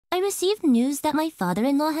received news that my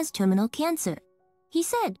father-in-law has terminal cancer. He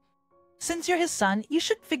said, "Since you're his son, you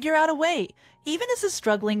should figure out a way, even as a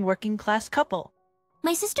struggling working-class couple."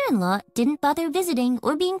 My sister-in-law didn't bother visiting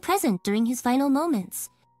or being present during his final moments.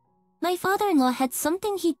 My father-in-law had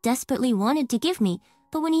something he desperately wanted to give me,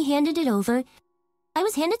 but when he handed it over, I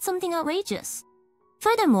was handed something outrageous.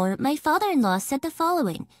 Furthermore, my father-in-law said the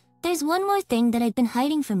following: "There's one more thing that I've been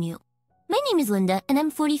hiding from you. My name is Linda, and I'm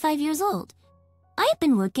 45 years old. I have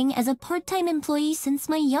been working as a part-time employee since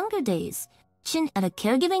my younger days. At a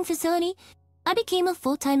caregiving facility, I became a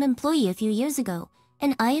full-time employee a few years ago,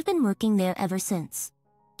 and I have been working there ever since."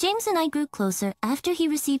 James and I grew closer after he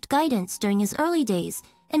received guidance during his early days,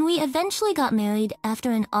 and we eventually got married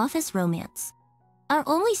after an office romance. Our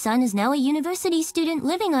only son is now a university student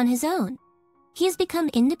living on his own. He has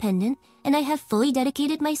become independent, and I have fully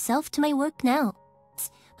dedicated myself to my work now.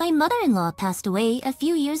 My mother-in-law passed away a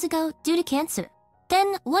few years ago due to cancer.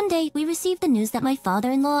 Then, one day, we received the news that my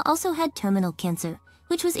father-in-law also had terminal cancer,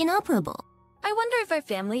 which was inoperable. I wonder if our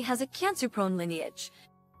family has a cancer-prone lineage.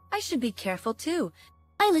 I should be careful too.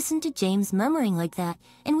 I listened to James murmuring like that,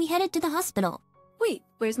 and we headed to the hospital. Wait,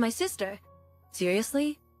 where's my sister?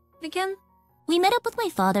 Seriously? Again? We met up with my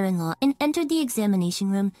father-in-law and entered the examination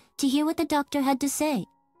room to hear what the doctor had to say.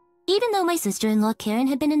 Even though my sister-in-law Karen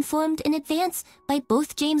had been informed in advance by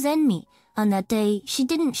both James and me, on that day she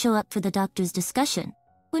didn't show up for the doctor's discussion.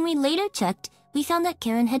 When we later checked, we found that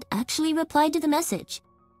Karen had actually replied to the message.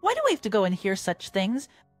 Why do we have to go and hear such things?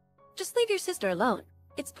 Just leave your sister alone.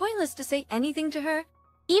 It's pointless to say anything to her.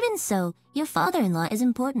 Even so, your father-in-law is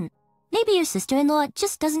important. Maybe your sister-in-law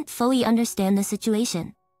just doesn't fully understand the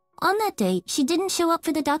situation. On that day, she didn't show up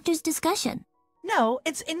for the doctor's discussion. No,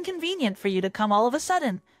 it's inconvenient for you to come all of a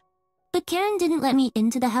sudden. But Karen didn't let me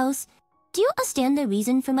into the house. Do you understand the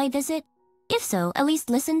reason for my visit? If so, at least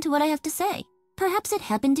listen to what I have to say. Perhaps it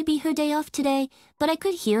happened to be her day off today, but I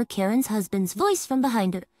could hear Karen's husband's voice from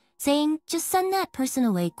behind her, saying, "Just send that person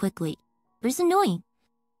away quickly." It was annoying.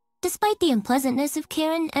 Despite the unpleasantness of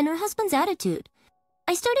Karen and her husband's attitude,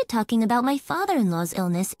 I started talking about my father-in-law's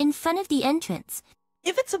illness in front of the entrance.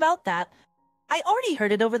 If it's about that, I already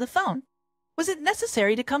heard it over the phone. Was it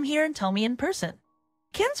necessary to come here and tell me in person?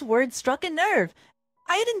 Ken's words struck a nerve.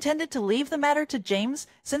 I had intended to leave the matter to James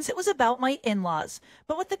since it was about my in-laws,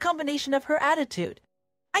 but with the combination of her attitude,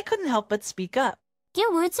 I couldn't help but speak up.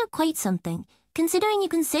 Your words are quite something, considering you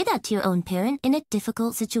can say that to your own parent in a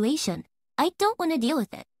difficult situation. I don't want to deal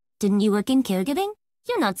with it. Didn't you work in caregiving?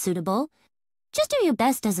 You're not suitable. Just do your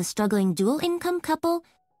best as a struggling dual-income couple.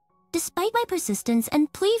 Despite my persistence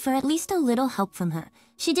and plea for at least a little help from her,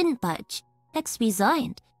 she didn't budge. X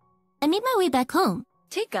resigned. I made my way back home.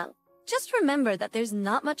 Tika, just remember that there's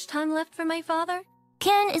not much time left for my father.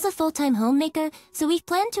 Karen is a full-time homemaker, so we've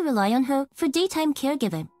planned to rely on her for daytime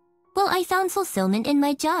caregiving. Well, I found fulfillment in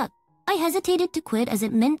my job. I hesitated to quit as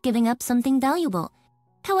it meant giving up something valuable.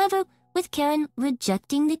 However, with Karen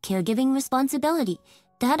rejecting the caregiving responsibility,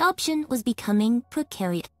 that option was becoming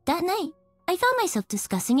precarious. That night, I found myself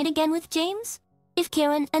discussing it again with James. If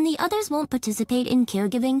Karen and the others won't participate in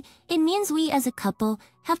caregiving, it means we as a couple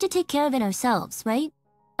have to take care of it ourselves, right?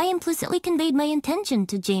 I implicitly conveyed my intention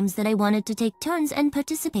to James that I wanted to take turns and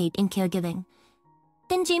participate in caregiving.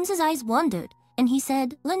 Then James's eyes wandered, and he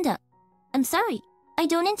said, "Linda, I'm sorry. I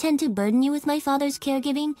don't intend to burden you with my father's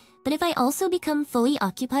caregiving, but if I also become fully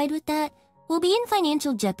occupied with that, we'll be in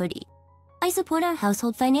financial jeopardy. I support our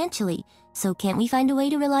household financially, so can't we find a way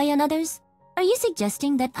to rely on others? Are you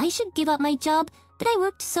suggesting that I should give up my job that I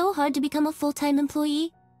worked so hard to become a full-time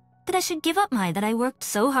employee?" That I should give up my that I worked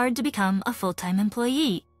so hard to become a full-time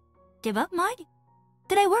employee. Give up my?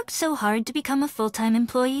 That I worked so hard to become a full-time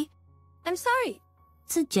employee? I'm sorry.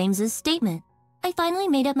 To James's statement, I finally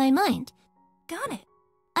made up my mind. Got it.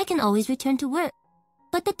 I can always return to work,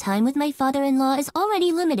 but the time with my father-in-law is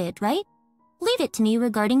already limited, right? Leave it to me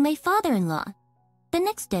regarding my father-in-law. The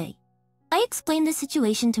next day, I explained the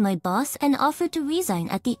situation to my boss and offered to resign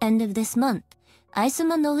at the end of this month.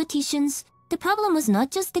 The problem was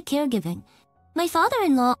not just the caregiving. My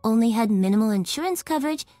father-in-law only had minimal insurance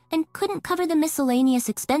coverage and couldn't cover the miscellaneous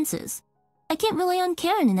expenses. I can't rely on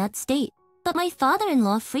Karen in that state, but my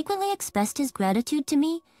father-in-law frequently expressed his gratitude to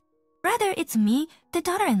me. Rather, it's me, the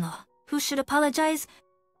daughter-in-law, who should apologize.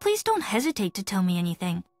 Please don't hesitate to tell me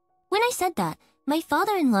anything. When I said that, my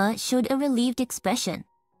father-in-law showed a relieved expression.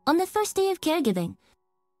 On the first day of caregiving,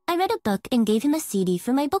 I read a book and gave him a CD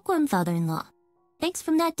for my bookworm father-in-law. Thanks.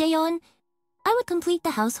 From that day on, I would complete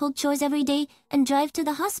the household chores every day and drive to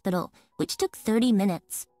the hospital, which took 30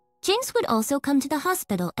 minutes. James would also come to the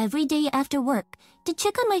hospital every day after work to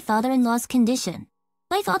check on my father-in-law's condition.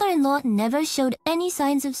 My father-in-law never showed any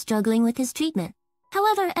signs of struggling with his treatment.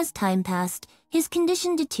 However, as time passed, his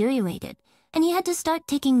condition deteriorated, and he had to start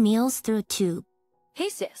taking meals through a tube. Hey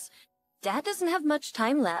sis, Dad doesn't have much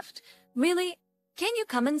time left. Really? Can you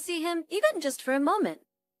come and see him, even just for a moment?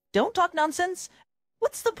 Don't talk nonsense.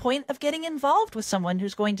 What's the point of getting involved with someone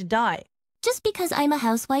who's going to die? Just because I'm a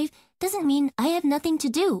housewife doesn't mean I have nothing to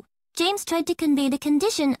do. James tried to convey the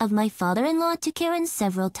condition of my father-in-law to Karen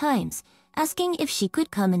several times, asking if she could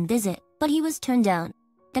come and visit, but he was turned down.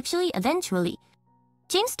 Actually, eventually,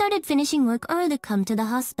 James started finishing work early to come to the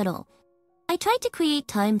hospital. I tried to create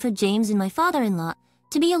time for James and my father-in-law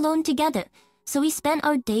to be alone together, so we spent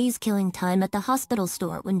our days killing time at the hospital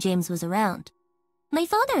store when James was around. My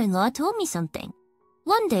father-in-law told me something.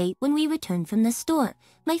 One day, when we returned from the store,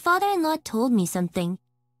 my father-in-law told me something.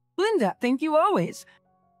 Linda, thank you always.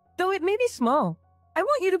 Though it may be small, I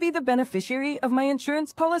want you to be the beneficiary of my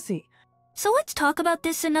insurance policy. So let's talk about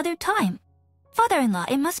this another time. Father-in-law,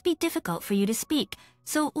 it must be difficult for you to speak,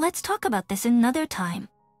 so let's talk about this another time.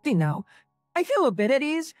 Now, I feel a bit at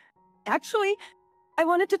ease. Actually, I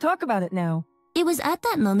wanted to talk about it now. It was at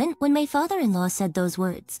that moment when my father-in-law said those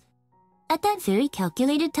words. At that very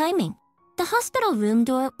calculated timing, the hospital room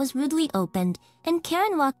door was rudely opened, and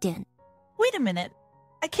Karen walked in. Wait a minute.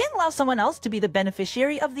 I can't allow someone else to be the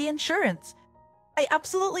beneficiary of the insurance. I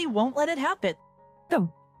absolutely won't let it happen.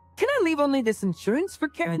 So, can I leave only this insurance for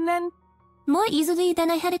Karen then? More easily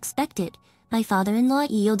than I had expected, my father-in-law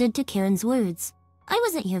yielded to Karen's words. I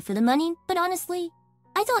wasn't here for the money, but honestly,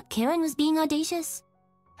 I thought Karen was being audacious.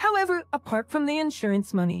 However, apart from the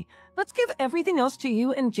insurance money, let's give everything else to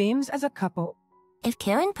you and James as a couple. If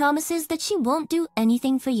Karen promises that she won't do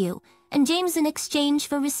anything for you, and James in exchange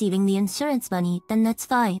for receiving the insurance money, then that's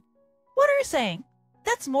fine. What are you saying?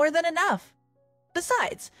 That's more than enough.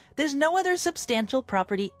 Besides, there's no other substantial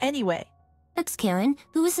property anyway. Ex-Karen,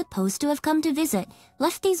 who was supposed to have come to visit,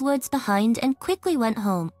 left these words behind and quickly went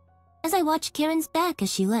home. As I watched Karen's back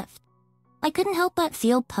as she left, I couldn't help but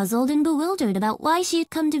feel puzzled and bewildered about why she had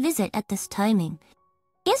come to visit at this timing.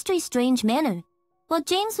 History's strange manner. While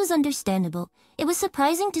James was understandable, it was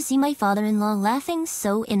surprising to see my father-in-law laughing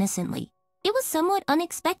so innocently. It was somewhat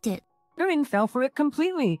unexpected. Karen fell for it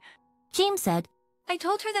completely. James said, I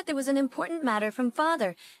told her that there was an important matter from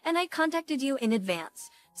Father, and I contacted you in advance.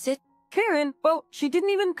 Karen, well, she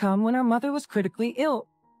didn't even come when our mother was critically ill.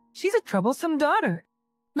 She's a troublesome daughter.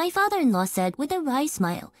 My father-in-law said with a wry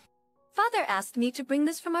smile. Father asked me to bring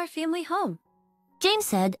this from our family home. James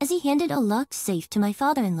said as he handed a locked safe to my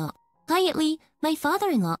father-in-law. Quietly, my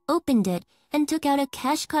father-in-law opened it and took out a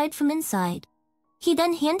cash card from inside. He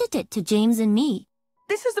then handed it to James and me.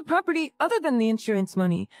 This is the property other than the insurance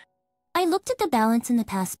money. I looked at the balance in the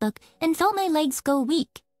passbook and felt my legs go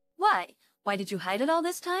weak. Why? Why did you hide it all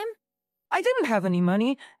this time? I didn't have any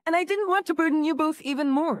money, and I didn't want to burden you both even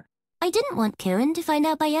more. I didn't want Karen to find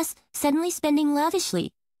out by us suddenly spending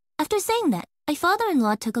lavishly. After saying that, my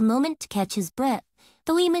father-in-law took a moment to catch his breath,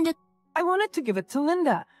 though he meant I wanted to give it to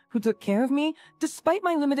Linda, who took care of me despite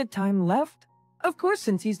my limited time left. Of course,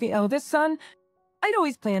 since he's the eldest son, I'd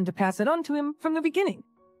always planned to pass it on to him from the beginning.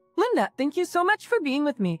 Linda, thank you so much for being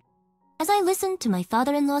with me. As I listened to my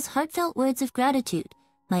father-in-law's heartfelt words of gratitude,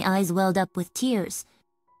 my eyes welled up with tears.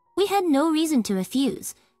 We had no reason to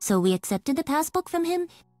refuse, so we accepted the passbook from him.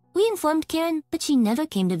 We informed Karen, but she never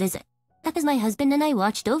came to visit. As my husband and I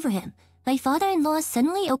watched over him, my father-in-law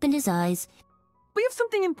suddenly opened his eyes. We have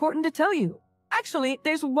something important to tell you. Actually,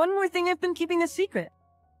 there's one more thing I've been keeping a secret.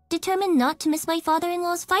 Determined not to miss my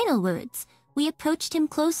father-in-law's final words, we approached him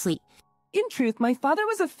closely. In truth, my father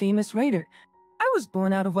was a famous writer. I was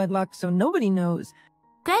born out of wedlock, so nobody knows.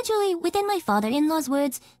 Gradually, within my father-in-law's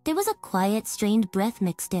words, there was a quiet, strained breath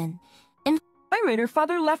mixed in. My writer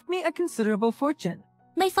father left me a considerable fortune.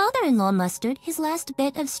 My father-in-law mustered his last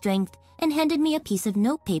bit of strength and handed me a piece of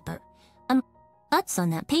notepaper. On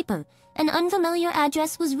that paper, an unfamiliar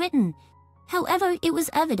address was written. However, it was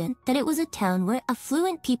evident that it was a town where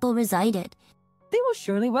affluent people resided. They will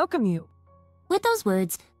surely welcome you. With those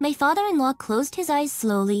words, my father-in-law closed his eyes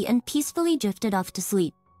slowly and peacefully drifted off to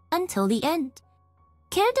sleep, until the end.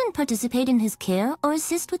 Karen didn't participate in his care or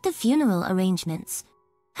assist with the funeral arrangements.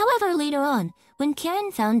 However, later on, when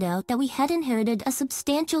Karen found out that we had inherited a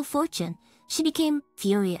substantial fortune, she became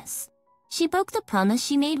furious. She broke the promise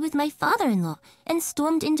she made with my father-in-law and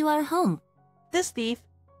stormed into our home. This thief.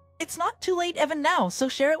 It's not too late even now, so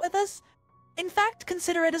share it with us. In fact,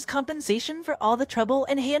 consider it as compensation for all the trouble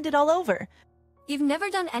and hand it all over. You've never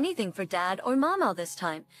done anything for Dad or Mom all this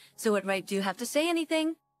time, so what right do you have to say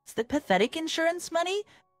anything? It's the pathetic insurance money?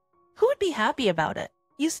 Who would be happy about it?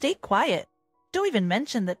 You stay quiet. Don't even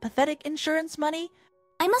mention that pathetic insurance money.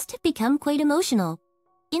 I must have become quite emotional.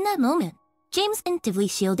 In that moment, James instinctively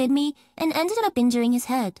shielded me and ended up injuring his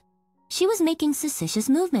head. She was making suspicious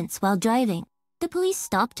movements while driving. The police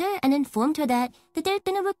stopped her and informed her that there had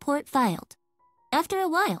been a report filed. After a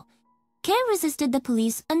while, Karen resisted the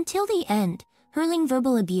police until the end, hurling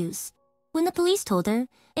verbal abuse. When the police told her,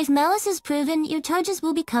 if malice is proven, your charges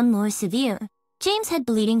will become more severe. James had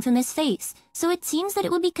bleeding from his face, so it seems that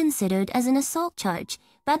it would be considered as an assault charge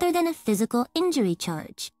rather than a physical injury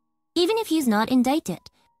charge. Even if he's not indicted,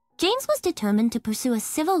 James was determined to pursue a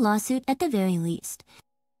civil lawsuit at the very least.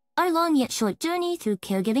 Our long yet short journey through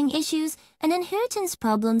caregiving issues and inheritance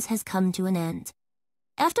problems has come to an end.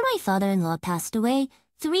 After my father-in-law passed away,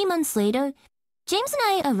 3 months later, James and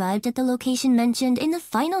I arrived at the location mentioned in the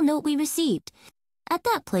final note we received. At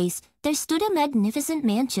that place, there stood a magnificent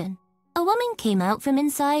mansion. A woman came out from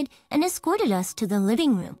inside and escorted us to the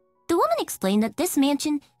living room. The woman explained that this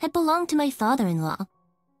mansion had belonged to my father-in-law.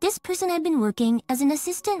 This person had been working as an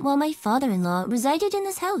assistant while my father-in-law resided in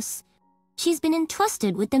this house. She's been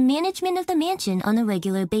entrusted with the management of the mansion on a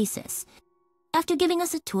regular basis. After giving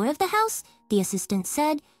us a tour of the house, the assistant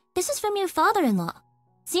said, "This is from your father-in-law.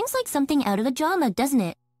 Seems like something out of a drama, doesn't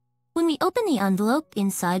it?" When we opened the envelope,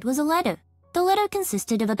 inside was a letter. The letter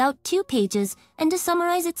consisted of about 2 pages, and to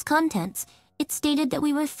summarize its contents, it stated that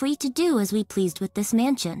we were free to do as we pleased with this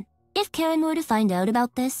mansion. If Karen were to find out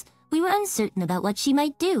about this, we were uncertain about what she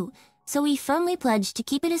might do, so we firmly pledged to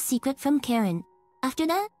keep it a secret from Karen. After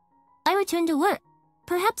that, I returned to work,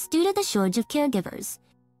 perhaps due to the shortage of caregivers.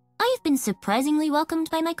 I have been surprisingly welcomed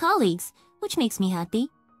by my colleagues, which makes me happy.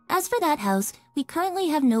 As for that house, we currently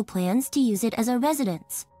have no plans to use it as our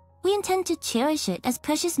residence. We intend to cherish it as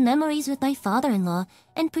precious memories with my father-in-law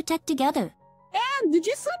and protect together. And did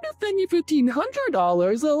you send a Fanny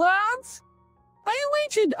 $1,500 allowance?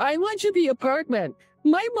 I went to the apartment.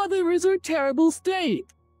 My mother is in a terrible state.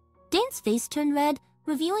 Dan's face turned red,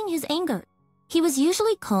 revealing his anger. He was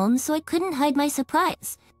usually calm, so I couldn't hide my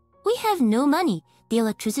surprise. We have no money. The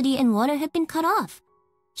electricity and water have been cut off.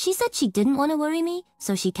 She said she didn't want to worry me,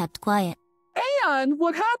 so she kept quiet. And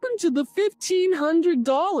what happened to the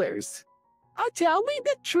 $1,500? Tell me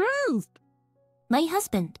the truth. My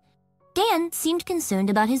husband. Dan seemed concerned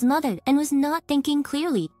about his mother and was not thinking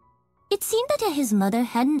clearly. It seemed that his mother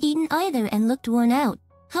hadn't eaten either and looked worn out.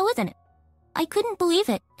 How wasn't it? I couldn't believe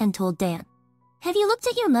it and told Dan, "Have you looked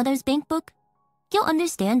at your mother's bank book? You'll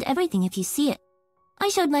understand everything if you see it." I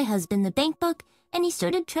showed my husband the bank book and he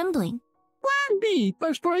started trembling. Plan B,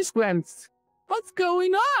 first sequence. What's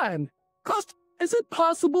going on? Is it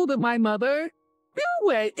possible that my mother? No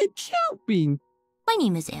way, it can't be. My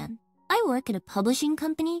name is Anne. I work at a publishing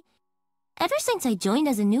company. Ever since I joined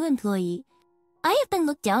as a new employee, I have been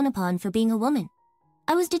looked down upon for being a woman.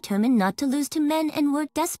 I was determined not to lose to men and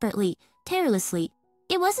worked desperately, tirelessly.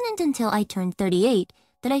 It wasn't until I turned 38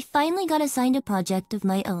 that I finally got assigned a project of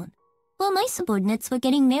my own. While my subordinates were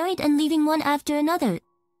getting married and leaving one after another,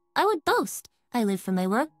 I would boast. I lived for my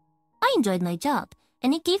work. I enjoyed my job,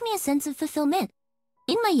 and it gave me a sense of fulfillment.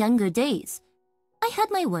 In my younger days, I had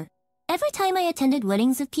my work. Every time I attended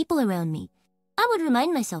weddings of people around me, I would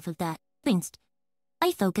remind myself of that.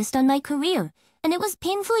 I focused on my career, and it was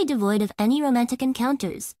painfully devoid of any romantic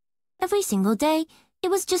encounters. Every single day, it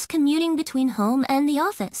was just commuting between home and the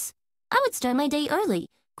office. I would start my day early,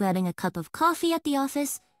 grabbing a cup of coffee at the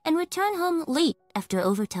office, and return home late after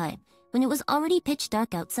overtime, when it was already pitch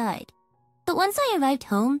dark outside. But once I arrived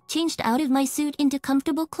home, changed out of my suit into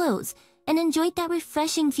comfortable clothes, and enjoyed that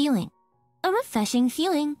refreshing feeling. A refreshing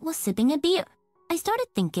feeling was sipping a beer. I started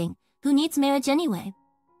thinking, who needs marriage anyway?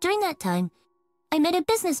 During that time, I met a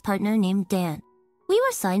business partner named Dan. We were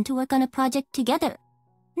assigned to work on a project together.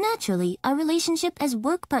 Naturally, our relationship as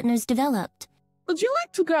work partners developed. Would you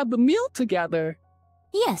like to grab a meal together?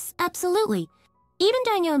 Yes, absolutely. Even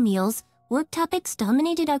during our meals, work topics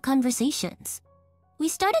dominated our conversations. We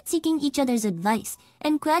started seeking each other's advice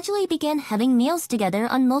and gradually began having meals together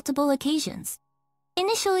on multiple occasions.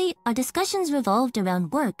 Initially, our discussions revolved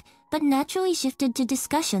around work, but naturally shifted to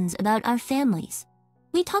discussions about our families.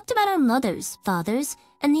 We talked about our mothers, fathers,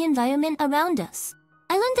 and the environment around us.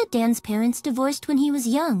 I learned that Dan's parents divorced when he was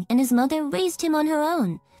young and his mother raised him on her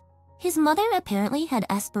own. His mother apparently had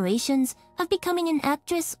aspirations of becoming an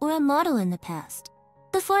actress or a model in the past.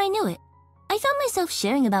 Before I knew it, I found myself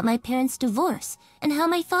sharing about my parents' divorce and how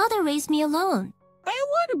my father raised me alone. I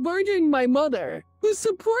don't want to burden my mother, who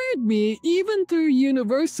supported me even through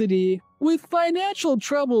university, with financial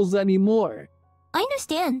troubles anymore. I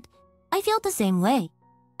understand. I felt the same way.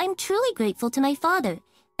 I'm truly grateful to my father,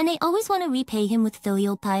 and I always want to repay him with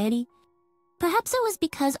filial piety. Perhaps it was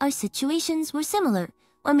because our situations were similar,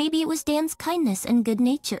 or maybe it was Dan's kindness and good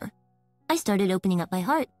nature. I started opening up my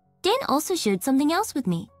heart. Dan also shared something else with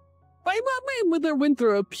me. My mother went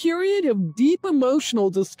through a period of deep emotional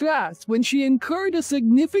distress when she incurred a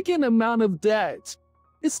significant amount of debt.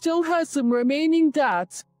 It still has some remaining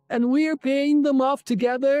debts, and we are paying them off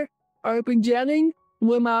together. Are getting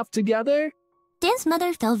them off together? Dan's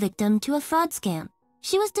mother fell victim to a fraud scam.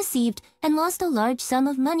 She was deceived and lost a large sum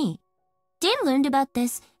of money. Dan learned about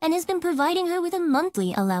this and has been providing her with a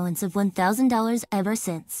monthly allowance of $1,000 ever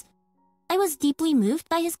since. I was deeply moved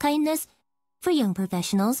by his kindness. For young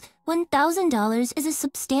professionals, $1,000 is a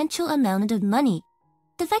substantial amount of money.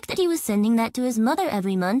 The fact that he was sending that to his mother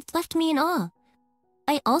every month left me in awe.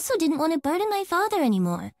 I also didn't want to burden my father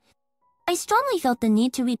anymore. I strongly felt the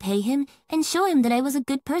need to repay him and show him that I was a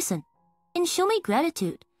good person, and show my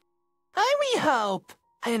gratitude. I hope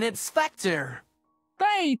an inspector.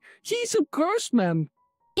 Hey, he's a curse man.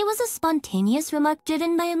 It was a spontaneous remark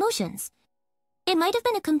driven by emotions. It might have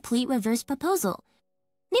been a complete reverse proposal.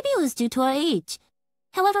 Maybe it was due to our age.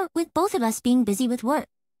 However, with both of us being busy with work,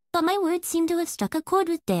 but my words seemed to have struck a chord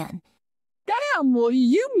with Dan. Damn, will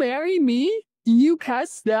you marry me? You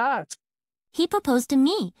catch that. He proposed to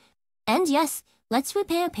me. And yes, let's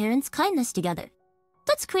repay our parents' kindness together.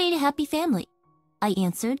 Let's create a happy family. I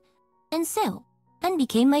answered, and so, and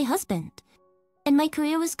became my husband. And my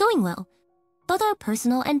career was going well. Both our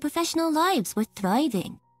personal and professional lives were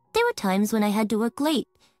thriving. There were times when I had to work late,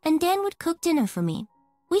 and Dan would cook dinner for me.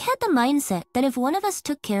 We had the mindset that if one of us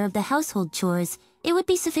took care of the household chores, it would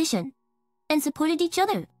be sufficient, and supported each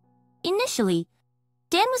other. Initially,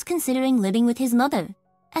 Dan was considering living with his mother,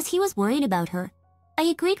 as he was worried about her. I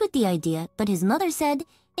agreed with the idea, but his mother said,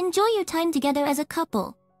 "Enjoy your time together as a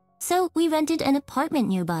couple." So we rented an apartment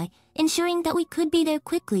nearby, ensuring that we could be there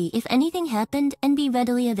quickly if anything happened and be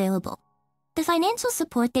readily available. The financial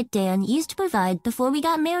support that Dan used to provide before we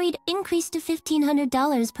got married increased to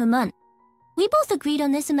 $1,500 per month. We both agreed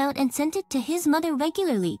on this amount and sent it to his mother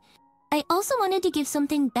regularly. I also wanted to give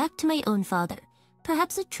something back to my own father,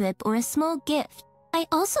 perhaps a trip or a small gift. I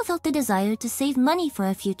also felt the desire to save money for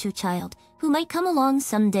a future child who might come along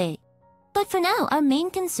someday. But for now, our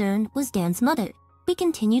main concern was Dan's mother. We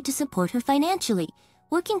continued to support her financially,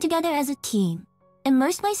 working together as a team.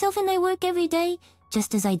 Immersed myself in my work every day,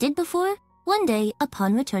 just as I did before. One day,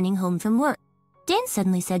 upon returning home from work, Dan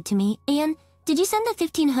suddenly said to me, "Anne, did you send the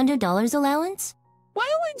 $1,500 allowance?"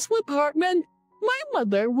 While in the apartment, my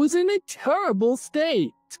mother was in a terrible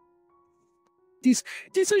state. This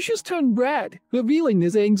has just turned red, revealing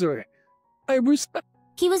his anger.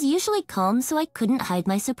 He was usually calm, so I couldn't hide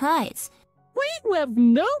my surprise. We have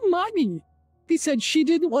no money. He said she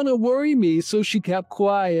didn't want to worry me, so she kept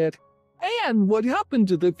quiet. And what happened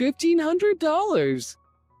to the $1,500?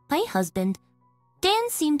 My husband. Dan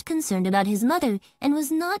seemed concerned about his mother and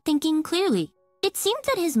was not thinking clearly. It seemed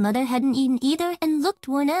that his mother hadn't eaten either and looked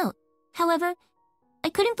worn out. However, I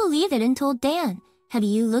couldn't believe it and told Dan, "Have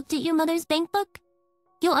you looked at your mother's bank book?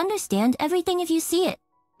 You'll understand everything if you see it."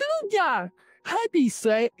 Oh yeah, happy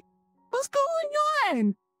say. What's going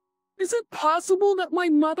on? Is it possible that my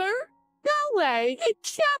mother? No way, it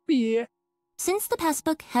can't be. Since the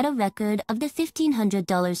passbook had a record of the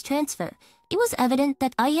 $1,500 transfer, it was evident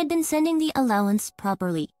that I had been sending the allowance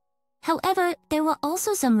properly. However, there were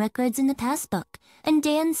also some records in the passbook, and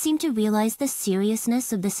Dan seemed to realize the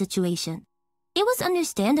seriousness of the situation. It was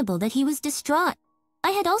understandable that he was distraught.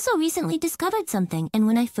 I had also recently discovered something, and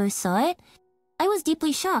when I first saw it, I was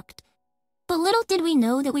deeply shocked. But little did we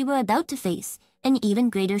know that we were about to face an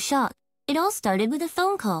even greater shock. It all started with a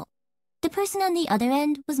phone call. The person on the other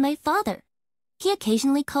end was my father. He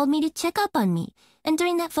occasionally called me to check up on me, and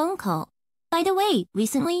during that phone call, by the way,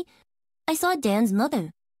 recently, I saw Dan's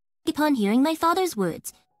mother. Upon hearing my father's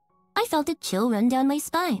words, I felt a chill run down my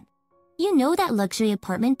spine. You know that luxury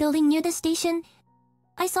apartment building near the station?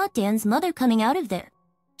 I saw Dan's mother coming out of there.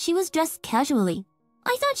 She was dressed casually.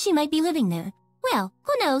 I thought she might be living there. Well,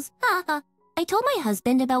 who knows? Ha ha. I told my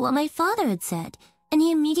husband about what my father had said, and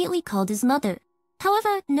he immediately called his mother.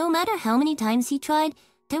 However, no matter how many times he tried,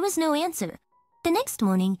 there was no answer. The next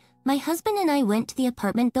morning, my husband and I went to the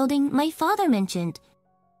apartment building my father mentioned.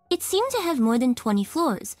 It seemed to have more than 20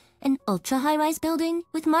 floors, an ultra-high-rise building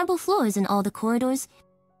with marble floors in all the corridors.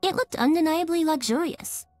 It looked undeniably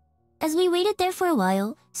luxurious. As we waited there for a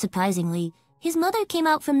while, surprisingly, his mother came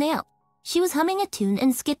out from the out. She was humming a tune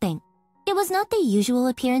and skipping. It was not the usual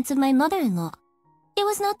appearance of my mother-in-law.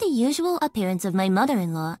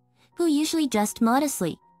 Who usually dressed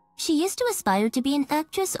modestly. She used to aspire to be an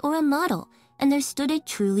actress or a model, and there stood a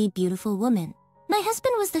truly beautiful woman. My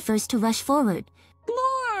husband was the first to rush forward.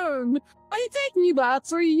 Mom, I think you bought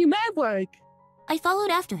 3 network. I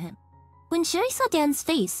followed after him. When Sherry saw Dan's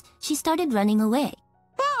face, she started running away.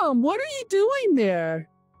 Mom, what are you doing there?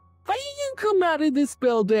 Why did you come out of this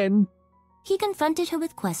building? He confronted her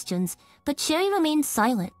with questions, but Sherry remained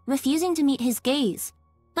silent, refusing to meet his gaze.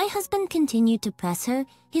 My husband continued to press her,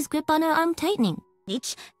 his grip on her arm tightening.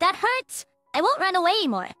 Each, that hurts. I won't run away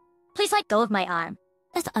anymore. Please let go of my arm.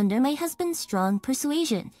 As under my husband's strong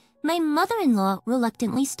persuasion, my mother-in-law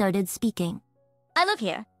reluctantly started speaking. I live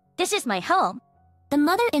here. This is my home. The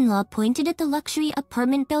mother-in-law pointed at the luxury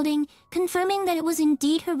apartment building, confirming that it was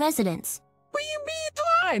indeed her residence. Will you be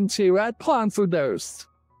trying to at Poncerdos?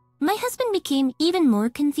 My husband became even more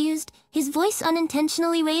confused, his voice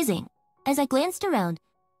unintentionally raising. As I glanced around,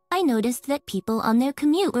 I noticed that people on their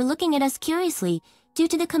commute were looking at us curiously due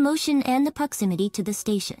to the commotion and the proximity to the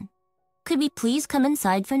station. Could we please come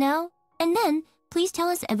inside for now? And then, please tell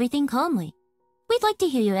us everything calmly. We'd like to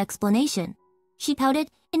hear your explanation. She pouted,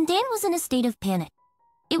 and Dan was in a state of panic.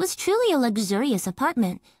 It was truly a luxurious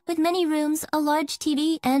apartment, with many rooms, a large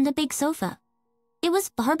TV, and a big sofa. It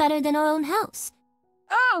was far better than our own house.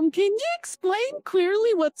 Can you explain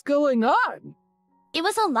clearly what's going on? It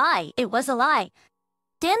was a lie. It was a lie.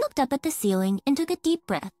 Dan looked up at the ceiling and took a deep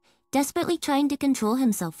breath, desperately trying to control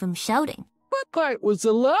himself from shouting. What part was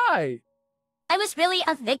a lie? I was really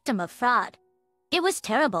a victim of fraud. It was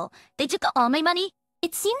terrible. They took all my money.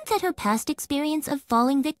 It seemed that her past experience of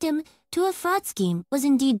falling victim to a fraud scheme was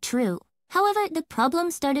indeed true. However, the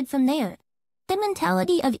problem started from there. The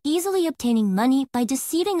mentality of easily obtaining money by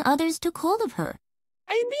deceiving others took hold of her.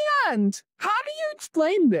 In the end, how do you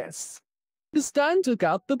explain this? Stan took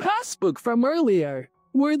out the passbook from earlier,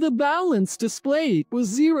 where the balance displayed was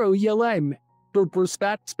 0 yen. For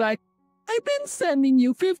perspective, I've been sending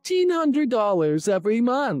you $1,500 every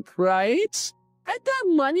month, right? Get that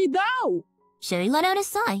money now. Sherry let out a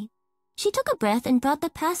sigh. She took a breath and brought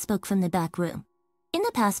the passbook from the back room. In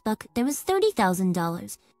the passbook, there was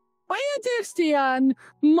 $30,000. I understand,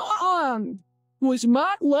 Mom. Was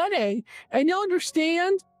not letting, and you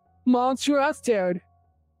understand? Mom's trusted.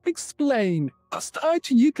 Explain. I'll start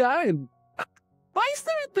you can. Why is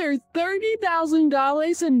there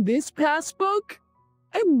 $30,000 in this passbook?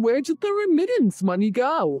 And where did the remittance money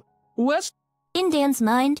go? In Dan's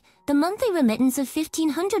mind, the monthly remittance of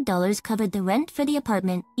 $1,500 covered the rent for the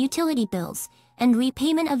apartment, utility bills, and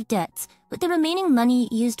repayment of debts, with the remaining money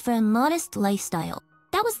used for a modest lifestyle.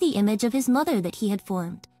 That was the image of his mother that he had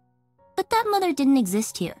formed. But that mother didn't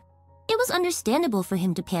exist here. It was understandable for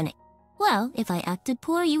him to panic. Well, if I acted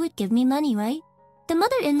poor, you would give me money, right? The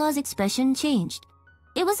mother-in-law's expression changed.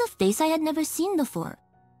 It was a face I had never seen before,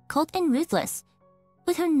 cold and ruthless.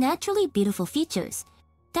 With her naturally beautiful features,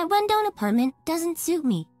 that rundown apartment doesn't suit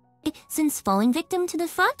me. Since falling victim to the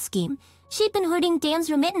fraud scheme, she'd been hoarding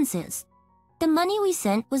Dan's remittances. The money we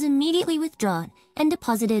sent was immediately withdrawn and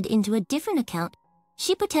deposited into a different account.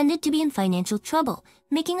 She pretended to be in financial trouble,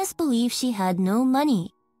 making us believe she had no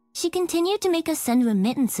money. She continued to make us send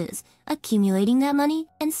remittances, accumulating that money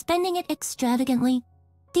and spending it extravagantly.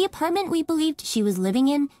 The apartment we believed she was living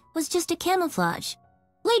in was just a camouflage.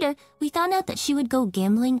 Later, we found out that she would go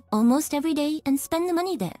gambling almost every day and spend the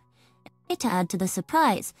money there. To add to the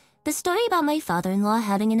surprise, the story about my father-in-law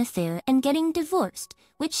having an affair and getting divorced,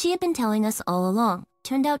 which she had been telling us all along,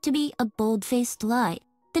 turned out to be a bold-faced lie.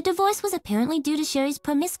 The divorce was apparently due to Sherry's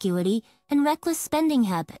promiscuity and reckless spending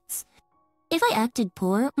habits. If I acted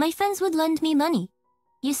poor, my friends would lend me money.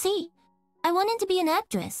 You see, I wanted to be an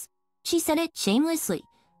actress. She said it shamelessly,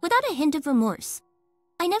 without a hint of remorse.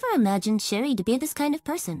 I never imagined Sherry to be this kind of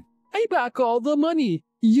person. Pay back all the money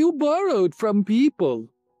you borrowed from people,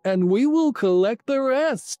 and we will collect the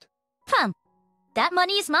rest. That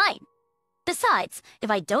money is mine. Besides,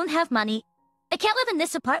 if I don't have money, I can't live in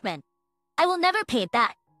this apartment. I will never pay it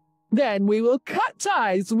back. Then we will cut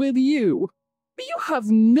ties with you. But you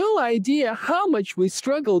have no idea how much we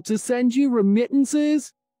struggle to send you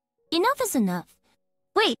remittances. Enough is enough.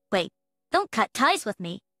 Wait. Don't cut ties with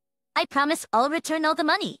me. I promise I'll return all the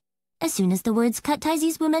money. As soon as the words cut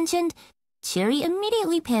ties were mentioned, Sherry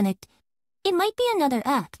immediately panicked. It might be another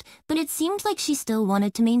act, but it seemed like she still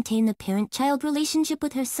wanted to maintain the parent-child relationship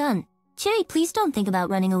with her son. Sherry, please don't think about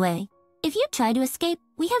running away. If you try to escape,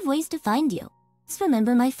 we have ways to find you. Just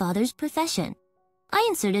remember my father's profession. I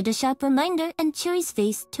inserted a sharp reminder and Cherry's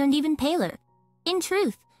face turned even paler. In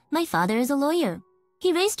truth, my father is a lawyer.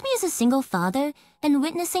 He raised me as a single father, and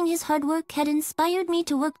witnessing his hard work had inspired me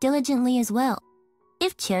to work diligently as well.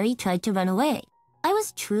 If Cherry tried to run away, I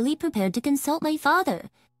was truly prepared to consult my father,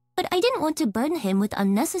 but I didn't want to burden him with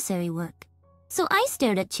unnecessary work. So I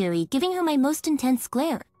stared at Cherry, giving her my most intense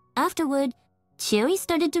glare. Afterward, Cherry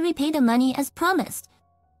started to repay the money as promised.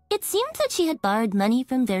 It seemed that she had borrowed money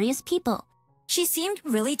from various people. She seemed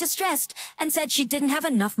really distressed and said she didn't have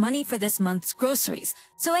enough money for this month's groceries,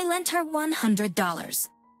 so I lent her $100.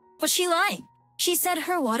 Was she lying? She said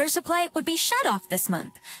her water supply would be shut off this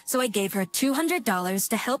month, so I gave her $200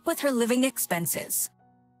 to help with her living expenses.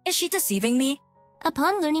 Is she deceiving me?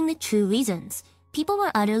 Upon learning the true reasons, people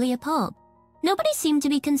were utterly appalled. Nobody seemed to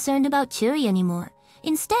be concerned about Cherry anymore.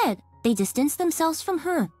 Instead, they distanced themselves from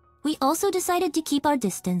her. We also decided to keep our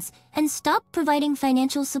distance and stop providing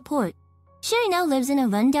financial support. Cherry now lives in a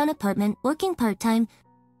rundown apartment working part-time.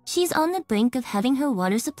 She's on the brink of having her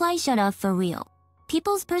water supply shut off for real.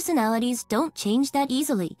 People's personalities don't change that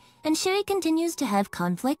easily, and Cherry continues to have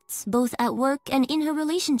conflicts both at work and in her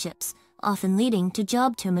relationships, often leading to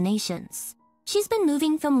job terminations. She's been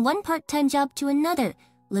moving from one part-time job to another,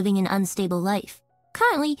 living an unstable life.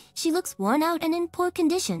 Currently, she looks worn out and in poor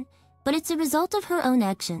condition, but it's a result of her own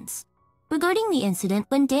actions. Regarding the incident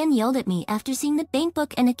when Dan yelled at me after seeing the bank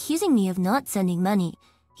book and accusing me of not sending money,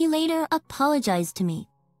 he later apologized to me.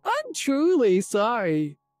 I'm truly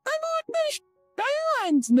sorry. I'm on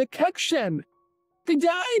Diane's connection. Did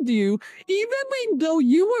I do, even though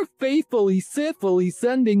you were faithfully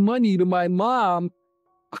sending money to my mom?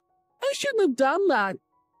 I shouldn't have done that.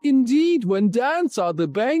 Indeed, when Dan saw the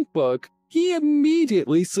bank book, he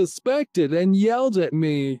immediately suspected and yelled at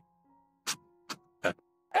me.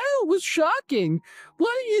 It was shocking.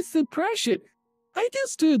 Why his suppression? I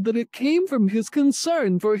understood that it came from his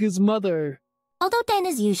concern for his mother. Although Dan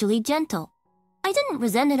is usually gentle, I didn't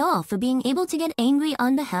resent at all for being able to get angry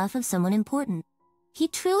on behalf of someone important. He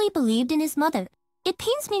truly believed in his mother. It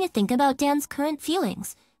pains me to think about Dan's current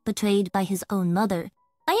feelings, betrayed by his own mother.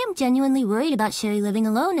 I am genuinely worried about Cherry living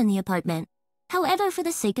alone in the apartment. However, for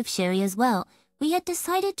the sake of Cherry as well, we had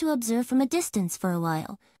decided to observe from a distance for a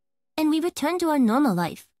while, and we returned to our normal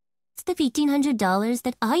life. It's the $1,500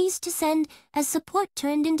 that I used to send as support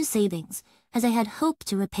turned into savings, as I had hoped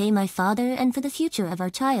to repay my father and for the future of our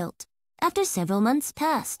child. After several months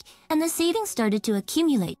passed, and the savings started to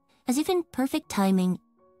accumulate, as if in perfect timing,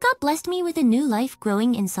 God blessed me with a new life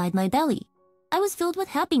growing inside my belly. I was filled with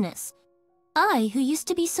happiness. I, who used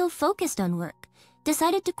to be so focused on work,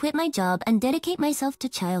 decided to quit my job and dedicate myself to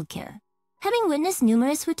childcare. Having witnessed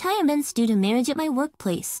numerous retirements due to marriage at my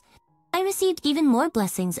workplace, I received even more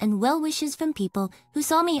blessings and well wishes from people who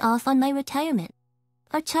saw me off on my retirement.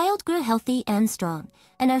 Our child grew healthy and strong,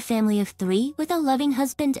 and our family of 3, with a loving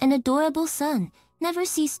husband and adorable son, never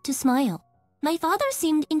ceased to smile. My father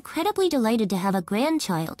seemed incredibly delighted to have a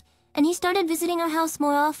grandchild, and he started visiting our house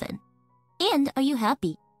more often. And are you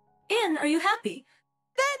happy? Anne, are you happy?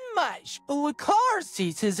 That much. Of course,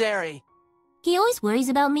 Cesare. He always worries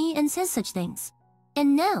about me and says such things.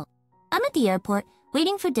 And now, I'm at the airport,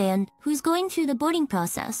 waiting for Dan, who's going through the boarding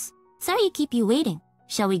process. Sorry to keep you waiting.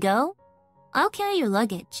 Shall we go? I'll carry your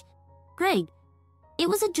luggage. Great. It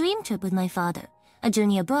was a dream trip with my father, a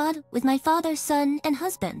journey abroad with my father, son, and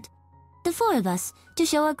husband. The 4 of us, to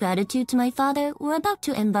show our gratitude to my father, were about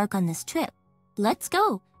to embark on this trip. Let's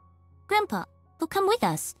go. Grandpa, will come with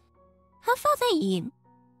us. How far they?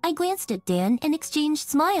 I glanced at Dan and exchanged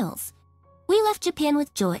smiles. We left Japan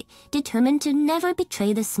with joy, determined to never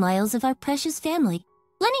betray the smiles of our precious family.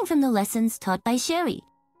 Learning from the lessons taught by Cherry,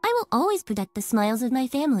 I will always protect the smiles of my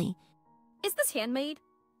family. Is this handmade?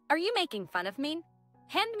 Are you making fun of me?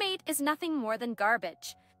 Handmade is nothing more than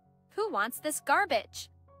garbage. Who wants this garbage?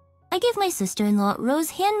 I gave my sister-in-law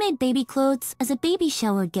Rose handmade baby clothes as a baby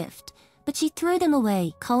shower gift, but she threw them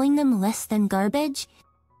away, calling them less than garbage.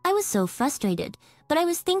 I was so frustrated, but I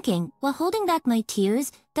was thinking, while holding back my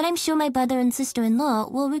tears, that I'm sure my brother and sister-in-law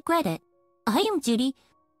will regret it. I am Judy.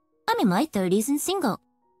 I'm in my 30s and single.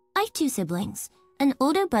 I have 2 siblings, an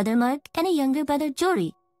older brother Mark and a younger brother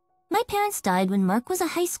Jory. My parents died when Mark was a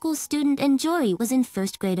high school student and Jory was in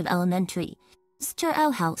 1st grade of elementary. To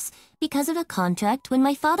our house, because of a contract, when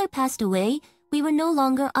my father passed away, we were no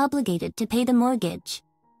longer obligated to pay the mortgage.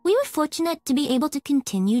 We were fortunate to be able to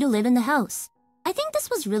continue to live in the house. I think this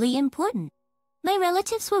was really important. My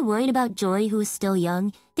relatives were worried about Jory, who was still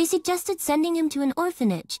young. They suggested sending him to an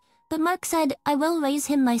orphanage, but Mark said, I will raise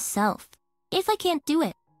him myself. If I can't do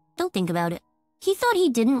it, don't think about it. He thought he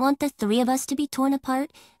didn't want the 3 of us to be torn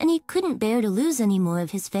apart, and he couldn't bear to lose any more of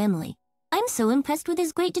his family. I'm so impressed with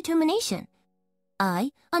his great determination. I,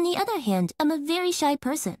 on the other hand, am a very shy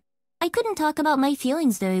person. I couldn't talk about my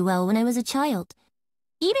feelings very well when I was a child.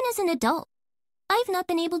 Even as an adult, I've not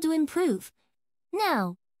been able to improve.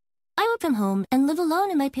 Now, I work from home and live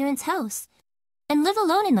alone in my parents' house.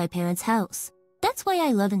 That's why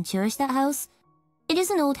I love and cherish that house. It is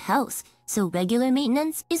an old house, so regular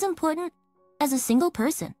maintenance is important. As a single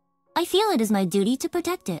person, I feel it is my duty to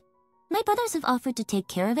protect it. My brothers have offered to take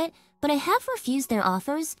care of it, but I have refused their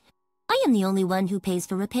offers. I am the only one who pays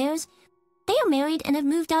for repairs. They are married and have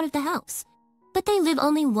moved out of the house. But they live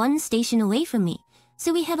only one station away from me,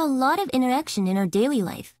 so we have a lot of interaction in our daily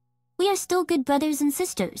life. We are still good brothers and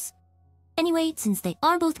sisters. Anyway, since they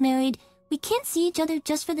are both married, we can't see each other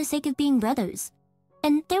just for the sake of being brothers.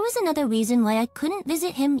 And there was another reason why I couldn't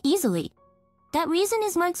visit him easily. That reason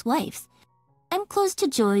is Mark's wife's. I'm close to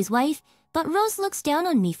Jory's wife, but Rose looks down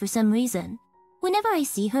on me for some reason. Whenever I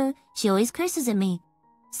see her, she always curses at me.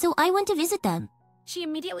 So I went to visit them. She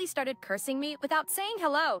immediately started cursing me without saying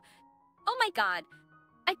hello. Oh my god.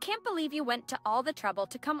 I can't believe you went to all the trouble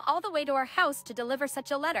to come all the way to our house to deliver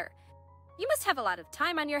such a letter. You must have a lot of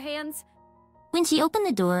time on your hands. When she opened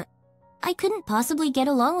the door, I couldn't possibly get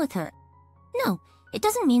along with her. No, it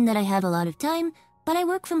doesn't mean that I have a lot of time, but I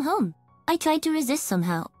work from home. I tried to resist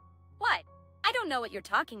somehow. What? I don't know what you're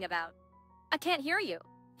talking about. I can't hear you.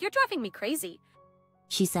 You're driving me crazy.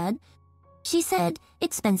 She said. She said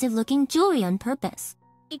expensive-looking jewelry on purpose.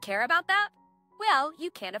 You care about that? Well,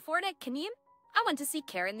 you can't afford it, can you? I went to see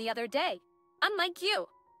Karen the other day. Unlike you.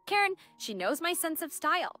 Karen, she knows my sense of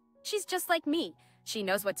style. She's just like me. She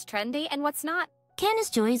knows what's trendy and what's not. Karen is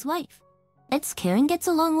Jory's wife. Karen gets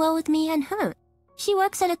along well with me and her. She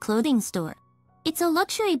works at a clothing store. It's a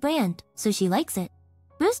luxury brand, so she likes it.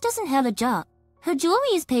 Bruce doesn't have a job. Her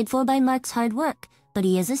jewelry is paid for by Mark's hard work, but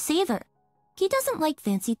he is a saver. He doesn't like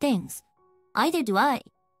fancy things. Either do I.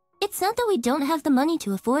 It's not that we don't have the money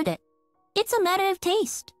to afford it. It's a matter of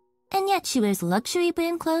taste. And yet she wears luxury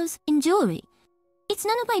brand clothes and jewelry. It's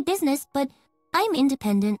none of my business, but I'm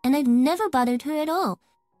independent and I've never bothered her at all.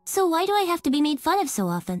 So why do I have to be made fun of so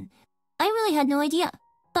often? I really had no idea.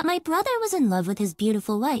 But my brother was in love with his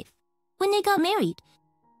beautiful wife. When they got married,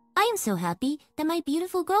 I am so happy that my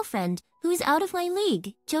beautiful girlfriend, who is out of my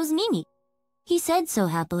league, chose Mimi. He said so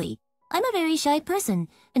happily. I'm a very shy person,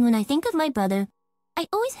 and when I think of my brother, I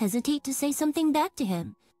always hesitate to say something back to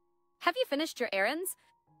him. Have you finished your errands?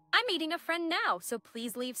 I'm meeting a friend now, so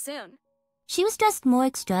please leave soon. She was dressed more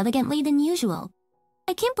extravagantly than usual.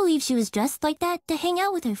 I can't believe she was dressed like that to hang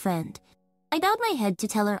out with her friend. I bowed my head to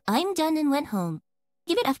tell her I'm done and went home.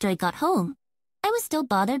 Even after I got home, I was still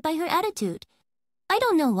bothered by her attitude. I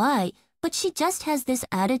don't know why, but she just has this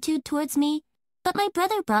attitude towards me. But my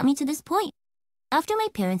brother brought me to this point. After my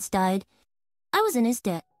parents died, I was in his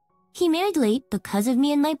debt. He married late because of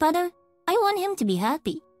me and my brother. I want him to be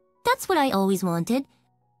happy. That's what I always wanted.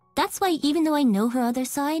 That's why even though I know her other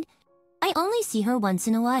side, I only see her once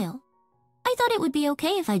in a while. I thought it would be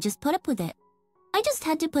okay if I just put up with it. I just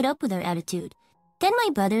had to put up with her attitude. Then my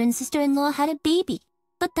brother and sister-in-law had a baby.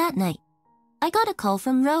 But that night, I got a call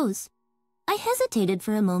from Rose. I hesitated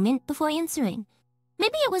for a moment before answering.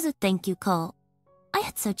 Maybe it was a thank you call. I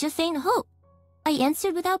had such a faint hope. I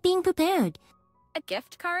answered without being prepared. A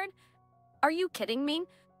gift card? Are you kidding me?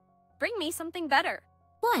 Bring me something better.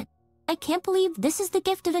 What? I can't believe this is the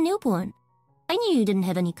gift of a newborn. I knew you didn't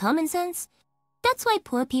have any common sense. That's why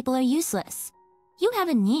poor people are useless. You have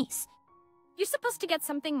a niece. You're supposed to get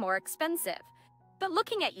something more expensive. But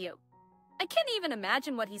looking at you, I can't even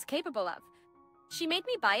imagine what he's capable of. She made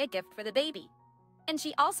me buy a gift for the baby. And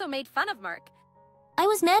she also made fun of Mark. I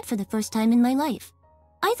was mad for the first time in my life.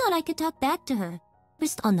 I thought I could talk back to her.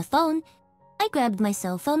 Just on the phone, I grabbed my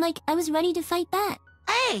cell phone like I was ready to fight back.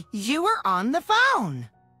 Hey, you were on the phone.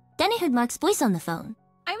 Then I heard Mark's voice on the phone.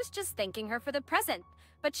 I was just thanking her for the present,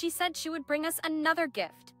 but she said she would bring us another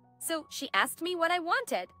gift. So she asked me what I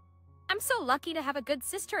wanted. I'm so lucky to have a good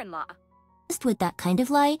sister-in-law. Just with that kind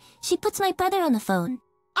of lie, she puts my brother on the phone.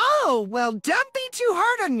 Oh, well, don't be too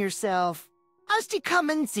hard on yourself. How's you come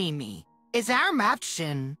and see me? Is our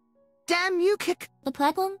matchin'? Damn you kick. The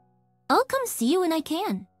problem? I'll come see you when I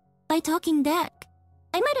can. By talking back,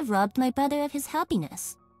 I might have robbed my brother of his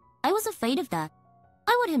happiness. I was afraid of that.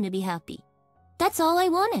 I want him to be happy. That's all I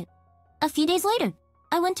wanted. A few days later,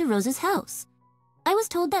 I went to Rose's house. I was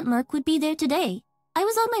told that Mark would be there today. I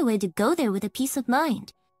was on my way to go there with a peace of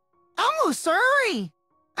mind. Oh, sorry.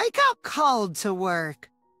 I got called to work.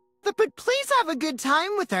 But please have a good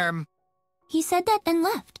time with her. He said that and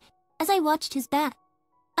left. As I watched his back,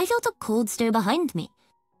 I felt a cold stare behind me,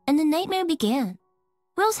 and the nightmare began.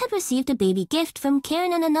 Rose had received a baby gift from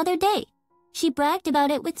Karen on another day. She bragged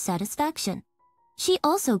about it with satisfaction. She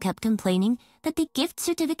also kept complaining that the gift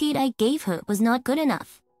certificate I gave her was not good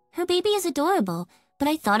enough. Her baby is adorable, but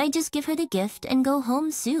I thought I'd just give her the gift and go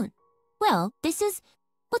home soon. Well,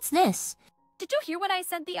 what's this? Did you hear what I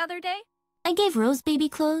said the other day? I gave Rose baby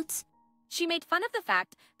clothes. She made fun of the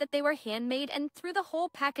fact that they were handmade and threw the whole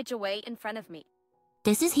package away in front of me.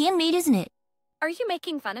 This is handmade, isn't it? Are you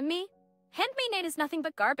making fun of me? Handmaid is nothing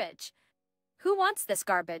but garbage. Who wants this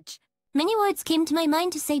garbage? Many words came to my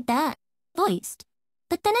mind to say back, voiced.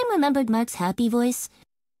 But then I remembered Mark's happy voice.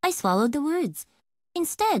 I swallowed the words.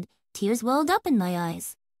 Instead, tears welled up in my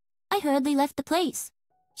eyes. I hurriedly left the place.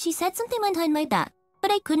 She said something behind my back, but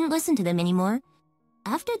I couldn't listen to them anymore.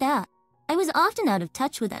 After that, I was often out of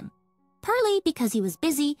touch with him. Partly because he was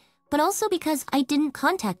busy, but also because I didn't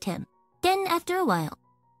contact him. Then, after a while,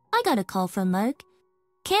 I got a call from Mark.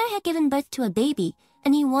 Karen had given birth to a baby,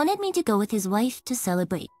 and he wanted me to go with his wife to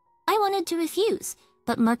celebrate. I wanted to refuse,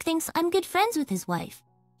 but Mark thinks I'm good friends with his wife.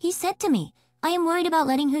 He said to me, I am worried about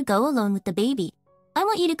letting her go alone with the baby. I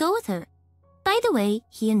want you to go with her. By the way,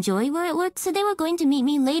 he and Joy were at work, so they were going to meet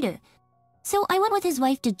me later. So I went with his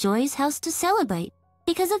wife to Joy's house to celebrate.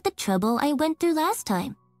 Because of the trouble I went through last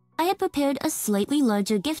time, I had prepared a slightly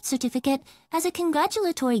larger gift certificate as a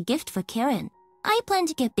congratulatory gift for Karen. I planned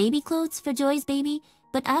to get baby clothes for Joy's baby,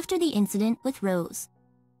 but after the incident with Rose,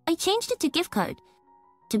 I changed it to gift card.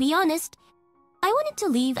 To be honest, I wanted to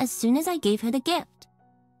leave as soon as I gave her the gift.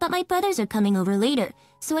 But my brothers are coming over later,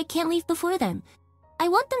 so I can't leave before them. I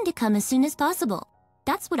want them to come as soon as possible.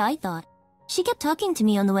 That's what I thought. She kept talking to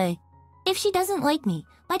me on the way. If she doesn't like me,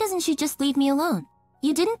 why doesn't she just leave me alone?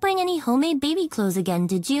 You didn't bring any homemade baby clothes again,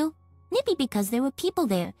 did you? Maybe because there were people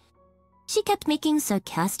there. She kept making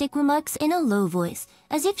sarcastic remarks in a low voice,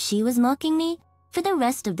 as if she was mocking me, for the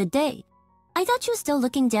rest of the day. I thought she was still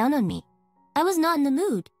looking down on me. I was not in the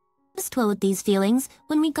mood. I was dwell with these feelings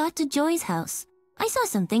when we got to Joy's house. I saw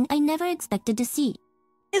something I never expected to see.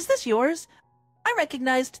 Is this yours? I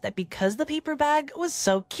recognized that because the paper bag was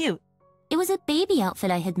so cute. It was a baby outfit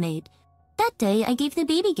I had made. That day, I gave the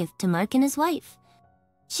baby gift to Mark and his wife.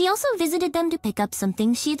 She also visited them to pick up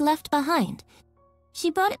something she'd left behind. She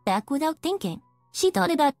brought it back without thinking. She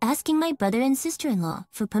thought about asking my brother and sister-in-law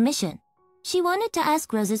for permission. She wanted to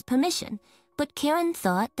ask Rose's permission, but Karen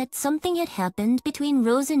thought that something had happened between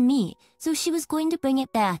Rose and me, so she was going to bring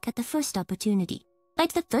it back at the first opportunity.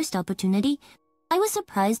 Like the first opportunity, I was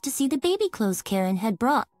surprised to see the baby clothes Karen had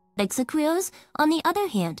brought. Rose, on the other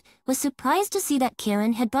hand, was surprised to see that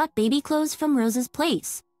Karen had brought baby clothes from Rose's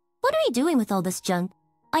place. What are you doing with all this junk?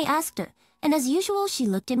 I asked her, and as usual she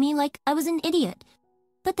looked at me like I was an idiot.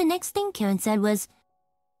 But the next thing Karen said was,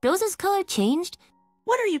 Rose's color changed?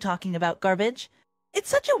 What are you talking about, garbage? It's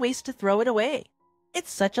such a waste to throw it away.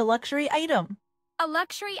 It's such a luxury item. A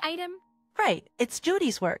luxury item? Right, it's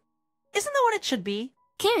Judy's work. Isn't that what it should be?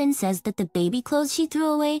 Karen says that the baby clothes she threw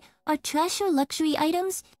away are trash or luxury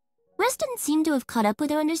items. Rose didn't seem to have caught up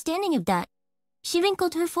with her understanding of that. She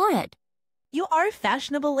wrinkled her forehead. You are a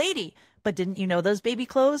fashionable lady, but didn't you know those baby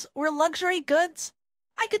clothes were luxury goods?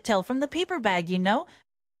 I could tell from the paper bag, you know.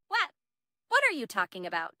 What? What are you talking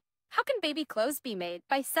about? How can baby clothes be made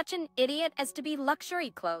by such an idiot as to be luxury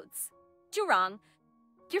clothes? You're wrong.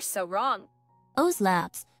 You're so wrong. Oz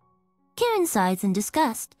laughs. Karen sighs in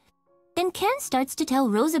disgust. Then Karen starts to tell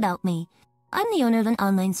Rose about me. I'm the owner of an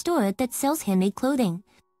online store that sells handmade clothing.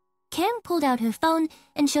 Karen pulled out her phone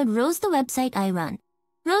and showed Rose the website I run.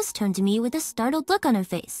 Rose turned to me with a startled look on her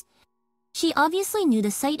face. She obviously knew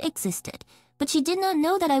the site existed, but she did not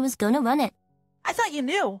know that I was gonna run it. I thought you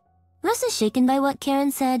knew. Rose is shaken by what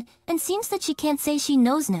Karen said, and seems that she can't say she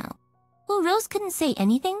knows now. Well, Rose couldn't say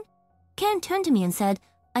anything. Karen turned to me and said,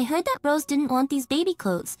 I heard that Rose didn't want these baby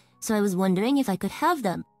clothes, so I was wondering if I could have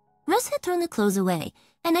them. Rose had thrown the clothes away,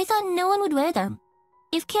 and I thought no one would wear them.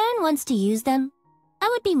 If Karen wants to use them, I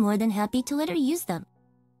would be more than happy to let her use them.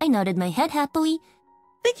 I nodded my head happily.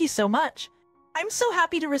 Thank you so much. I'm so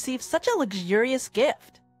happy to receive such a luxurious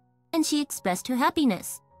gift. And she expressed her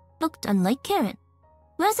happiness. Looked unlike Karen.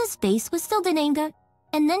 Rose's face was filled in anger,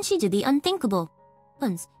 and then she did the unthinkable.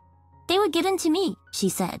 Once, they were given to me, she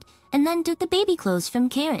said, and then took the baby clothes from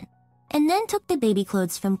Karen.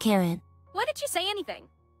 Why did you say anything?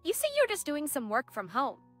 You said you were just doing some work from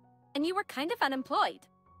home, and you were kind of unemployed.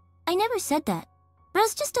 I never said that.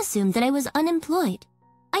 Rose just assumed that I was unemployed.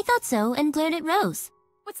 I thought so and glared at Rose.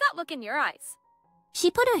 What's that look in your eyes?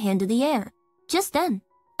 She put her hand to the air. Just then,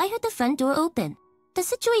 I heard the front door open. The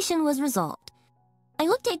situation was resolved. I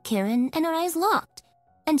looked at Karen and her eyes locked,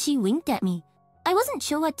 and she winked at me. I wasn't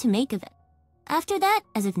sure what to make of it. After that,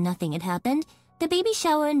 as if nothing had happened, the baby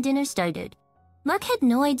shower and dinner started. Mark had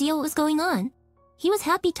no idea what was going on. He was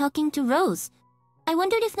happy talking to Rose. I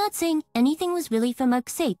wondered if not saying anything was really for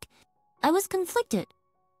Mark's sake. I was conflicted.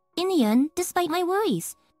 In the end, despite my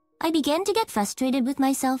worries, I began to get frustrated with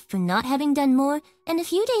myself for not having done more, and a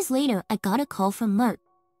few days later, I got a call from Mark.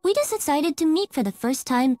 We just decided to meet for the first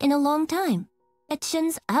time in a long time.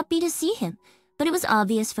 Etchen's happy to see him, but it was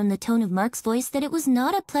obvious from the tone of Mark's voice that it was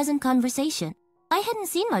not a pleasant conversation. I hadn't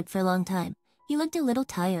seen Mark for a long time. He looked a little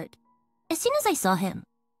tired. As soon as I saw him,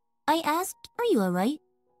 I asked, "Are you alright?"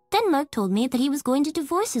 Then Mark told me that he was going to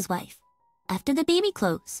divorce his wife. After the baby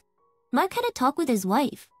clothes, Mark had a talk with his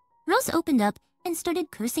wife. Rose opened up and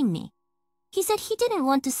started cursing me. He said he didn't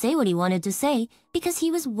want to say what he wanted to say because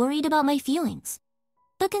he was worried about my feelings.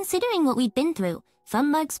 But considering what we'd been through,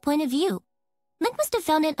 from Mark's point of view, Mark must have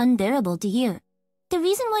found it unbearable to hear. The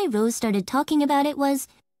reason why Rose started talking about it was,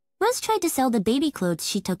 Rose tried to sell the baby clothes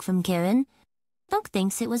she took from Karen. Mark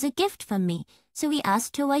thinks it was a gift from me, so he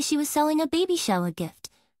asked her why she was selling a baby shower gift.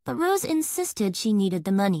 But Rose insisted she needed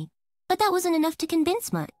the money. But that wasn't enough to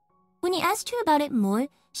convince Mark. When he asked her about it more,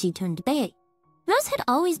 she turned bay. Rose had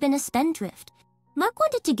always been a spendthrift. Mark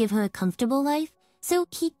wanted to give her a comfortable life, so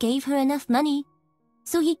he gave her enough money.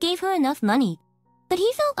 But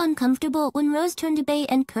he felt uncomfortable when Rose turned bay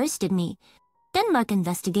and cursed at me. Then Mark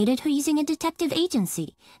investigated her using a detective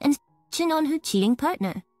agency and snitched on her cheating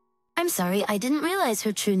partner. I'm sorry I didn't realize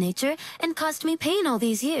her true nature and caused me pain all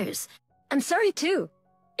these years. I'm sorry too.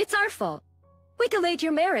 It's our fault. We delayed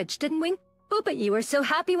your marriage, didn't we? Oh, but you were so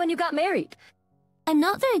happy when you got married. I'm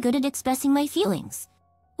not very good at expressing my feelings.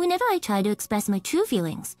 Whenever I try to express my true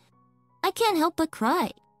feelings, I can't help but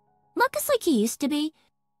cry. Mark is like he used to be.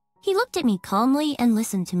 He looked at me calmly and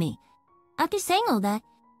listened to me. After saying all that,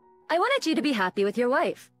 I wanted you to be happy with your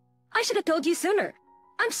wife. I should have told you sooner.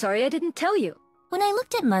 I'm sorry I didn't tell you. when I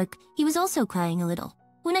looked at Mark, he was also crying a little.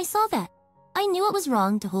 When I saw that, I knew it was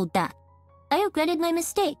wrong to hold back. I regretted my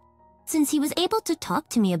mistake. Since he was able to talk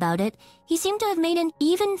to me about it, he seemed to have made an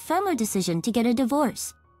even firmer decision to get a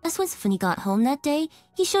divorce. Thus, when he got home that day,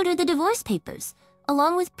 he showed her the divorce papers,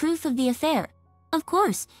 along with proof of the affair. Of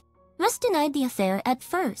course, Russ denied the affair at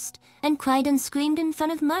first, and cried and screamed in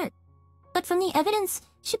front of Mark. But from the evidence,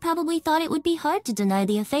 she probably thought it would be hard to deny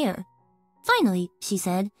the affair. Finally, she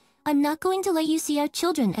said, "I'm not going to let you see our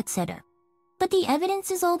children, etc. But the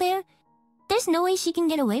evidence is all there. There's no way she can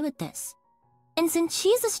get away with this." And since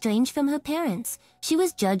she's estranged from her parents, she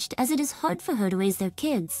was judged as it is hard for her to raise their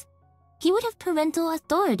kids. He would have parental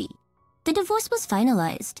authority. The divorce was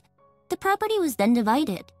finalized. The property was then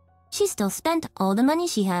divided. She still spent all the money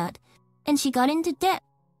she had, and she got into debt.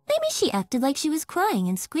 Maybe she acted like she was crying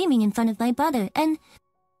and screaming in front of my brother, and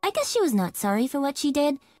I guess she was not sorry for what she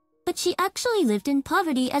did, but she actually lived in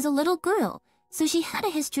poverty as a little girl, so she had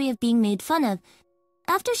a history of being made fun of.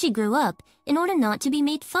 After she grew up, in order not to be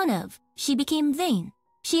made fun of, she became vain.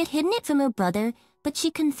 She had hidden it from her brother, but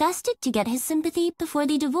she confessed it to get his sympathy before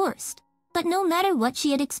they divorced. But no matter what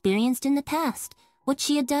she had experienced in the past, what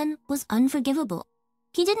she had done was unforgivable.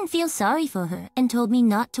 He didn't feel sorry for her and told me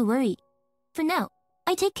not to worry. For now,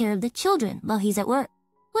 I take care of the children while he's at work.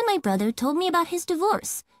 When my brother told me about his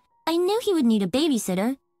divorce, I knew he would need a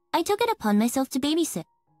babysitter. I took it upon myself to babysit.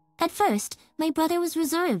 At first, my brother was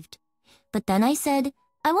reserved. But then I said,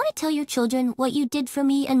 "I want to tell your children what you did for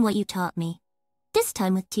me and what you taught me." This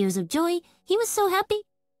time with tears of joy, he was so happy.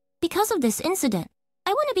 Because of this incident,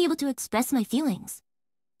 I want to be able to express my feelings.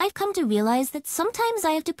 I've come to realize that sometimes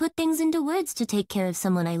I have to put things into words to take care of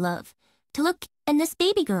someone I love. To look at this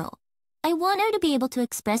baby girl, I want her to be able to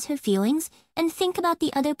express her feelings and think about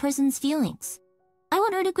the other person's feelings. I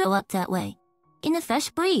want her to grow up that way. In the fresh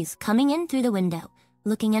breeze coming in through the window,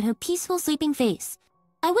 looking at her peaceful sleeping face,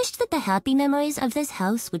 I wished that the happy memories of this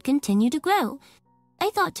house would continue to grow. I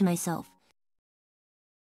thought to myself,